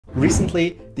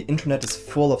Recently, the internet is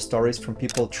full of stories from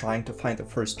people trying to find their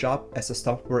first job as a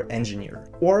software engineer,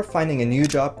 or finding a new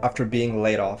job after being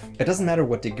laid off. It doesn't matter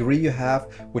what degree you have,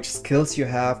 which skills you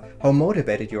have, how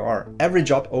motivated you are. Every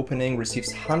job opening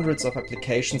receives hundreds of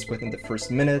applications within the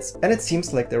first minutes, and it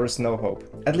seems like there is no hope.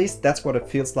 At least that's what it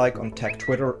feels like on tech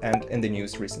Twitter and in the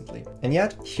news recently. And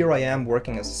yet, here I am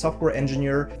working as a software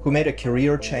engineer who made a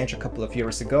career change a couple of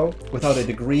years ago without a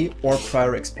degree or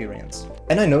prior experience.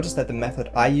 And I noticed that the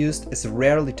method I used is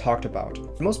rarely talked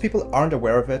about. Most people aren't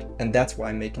aware of it, and that's why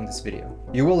I'm making this video.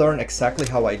 You will learn exactly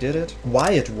how I did it,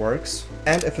 why it works,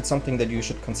 and if it's something that you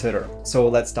should consider. So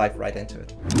let's dive right into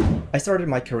it. I started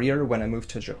my career when I moved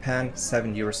to Japan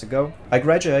 7 years ago. I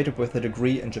graduated with a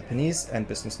degree in Japanese and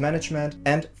business management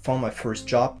and found my first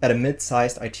job at a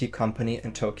mid-sized IT company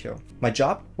in Tokyo. My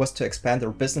job was to expand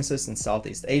their businesses in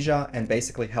Southeast Asia and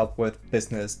basically help with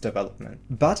business development.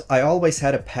 But I always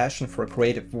had a passion for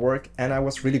creative work, and I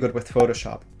was really good with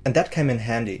Photoshop. And that came in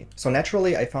handy. So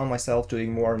naturally, I found myself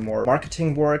doing more and more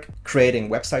marketing work, creating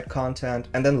website content,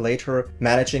 and then later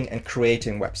managing and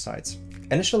creating websites.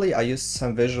 Initially, I used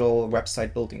some visual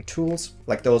website building tools,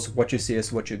 like those "what you see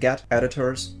is what you get"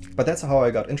 editors, but that's how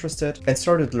I got interested and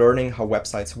started learning how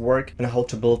websites work and how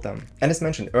to build them. And as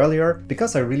mentioned earlier,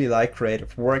 because I really like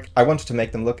creative work, I wanted to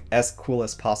make them look as cool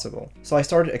as possible. So I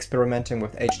started experimenting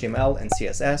with HTML and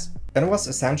CSS, and was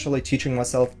essentially teaching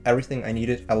myself everything I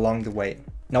needed along the way.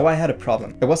 Now I had a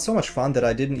problem. It was so much fun that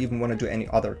I didn't even want to do any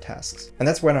other tasks. And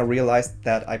that's when I realized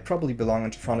that I probably belong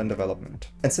into front-end development.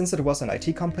 And since it was an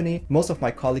IT company, most of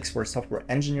my colleagues were software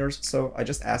engineers, so I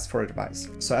just asked for advice.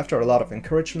 So after a lot of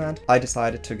encouragement, I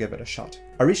decided to give it a shot.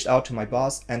 I reached out to my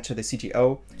boss and to the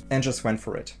CTO and just went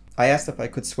for it. I asked if I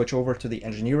could switch over to the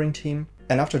engineering team,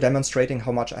 and after demonstrating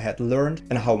how much I had learned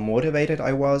and how motivated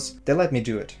I was, they let me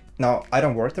do it. Now, I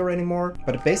don't work there anymore,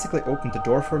 but it basically opened the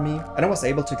door for me, and I was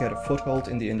able to get a foothold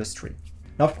in the industry.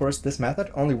 Now, of course, this method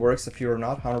only works if you're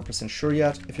not 100% sure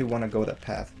yet if you want to go that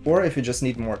path, or if you just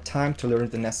need more time to learn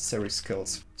the necessary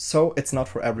skills. So it's not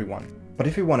for everyone. But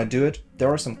if you want to do it,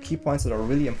 there are some key points that are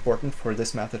really important for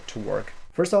this method to work.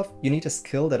 First off, you need a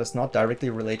skill that is not directly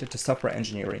related to software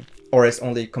engineering, or is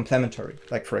only complementary,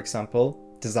 like for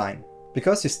example, design.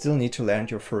 Because you still need to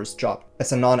land your first job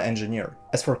as a non-engineer.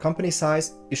 As for company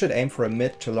size, you should aim for a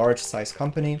mid to large size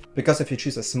company, because if you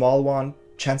choose a small one,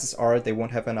 chances are they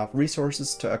won't have enough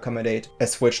resources to accommodate a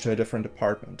switch to a different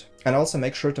department. And also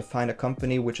make sure to find a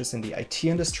company which is in the IT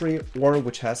industry or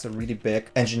which has a really big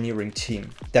engineering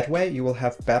team. That way you will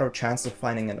have better chance of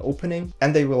finding an opening,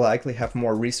 and they will likely have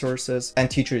more resources and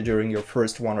teach you during your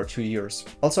first 1 or 2 years.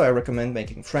 Also, I recommend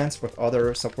making friends with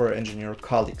other software engineer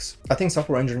colleagues. I think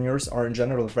software engineers are in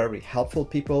general very helpful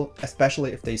people,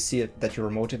 especially if they see that you're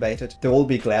motivated. They will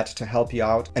be glad to help you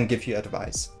out and give you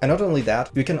advice. And not only that,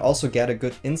 you can also get a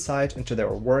good insight into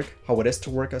their work, how it is to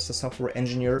work as a software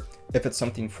engineer, if it's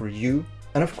something for you.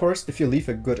 And of course, if you leave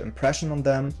a good impression on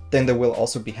them, then they will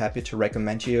also be happy to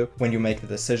recommend you when you make the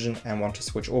decision and want to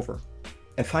switch over.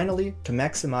 And finally, to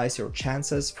maximize your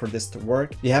chances for this to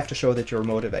work, you have to show that you're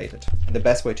motivated. And the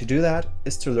best way to do that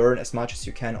is to learn as much as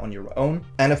you can on your own,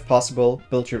 and if possible,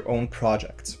 build your own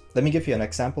projects. Let me give you an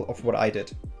example of what I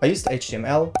did. I used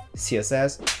HTML,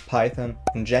 CSS, Python,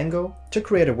 and Django to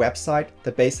create a website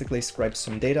that basically scrapes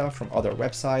some data from other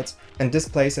websites and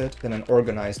displays it in an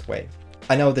organized way.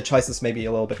 I know the choices may be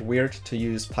a little bit weird to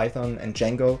use Python and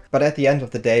Django, but at the end of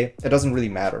the day, it doesn't really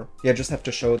matter. You just have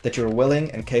to show that you're willing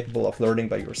and capable of learning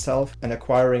by yourself and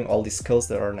acquiring all these skills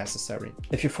that are necessary.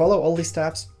 If you follow all these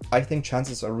steps, I think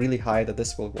chances are really high that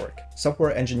this will work.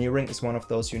 Software engineering is one of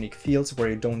those unique fields where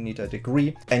you don't need a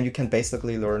degree, and you can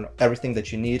basically learn everything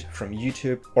that you need from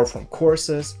YouTube or from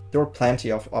courses. There are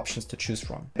plenty of options to choose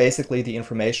from. Basically, the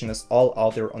information is all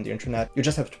out there on the internet. You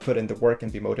just have to put in the work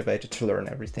and be motivated to learn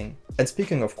everything. And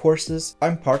speaking of courses,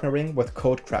 I'm partnering with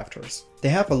CodeCrafters. They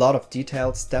have a lot of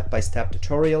detailed step-by-step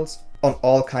tutorials on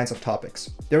all kinds of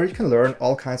topics. There you can learn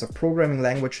all kinds of programming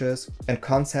languages and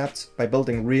concepts by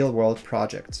building real-world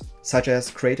projects, such as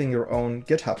creating your own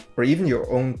GitHub or even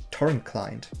your own torrent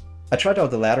client. I tried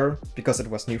out the latter because it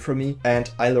was new for me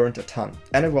and I learned a ton,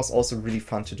 and it was also really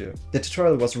fun to do. The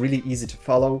tutorial was really easy to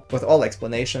follow with all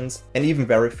explanations and even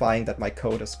verifying that my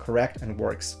code is correct and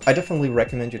works. I definitely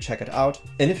recommend you check it out,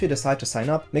 and if you decide to sign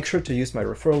up, make sure to use my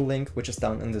referral link, which is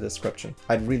down in the description.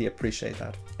 I'd really appreciate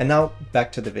that. And now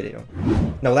back to the video.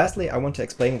 Now lastly, I want to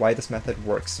explain why this method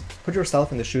works. Put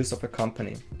yourself in the shoes of a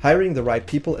company. Hiring the right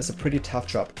people is a pretty tough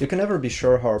job. You can never be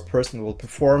sure how a person will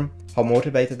perform, how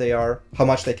motivated they are, how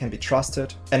much they can be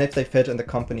trusted, and if they fit in the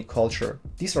company culture.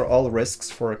 These are all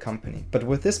risks for a company. But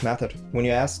with this method, when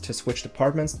you ask to switch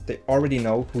departments, they already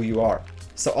know who you are.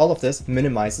 So all of this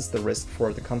minimizes the risk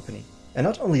for the company. And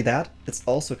not only that, it's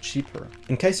also cheaper.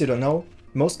 In case you don't know,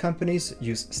 most companies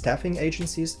use staffing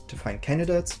agencies to find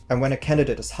candidates, and when a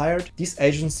candidate is hired, these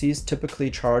agencies typically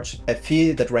charge a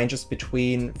fee that ranges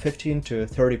between 15 to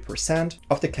 30%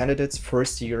 of the candidate's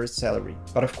first year's salary.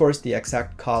 But of course, the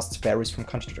exact cost varies from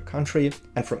country to country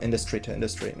and from industry to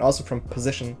industry, and also from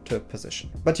position to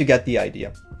position. But you get the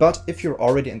idea. But if you're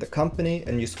already in the company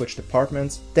and you switch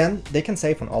departments, then they can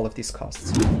save on all of these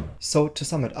costs. So to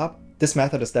sum it up, this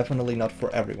method is definitely not for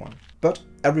everyone, but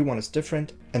everyone is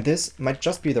different, and this might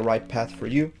just be the right path for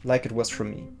you, like it was for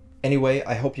me. Anyway,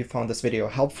 I hope you found this video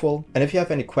helpful, and if you have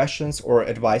any questions or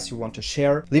advice you want to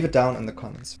share, leave it down in the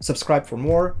comments. Subscribe for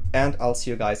more, and I'll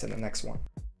see you guys in the next one.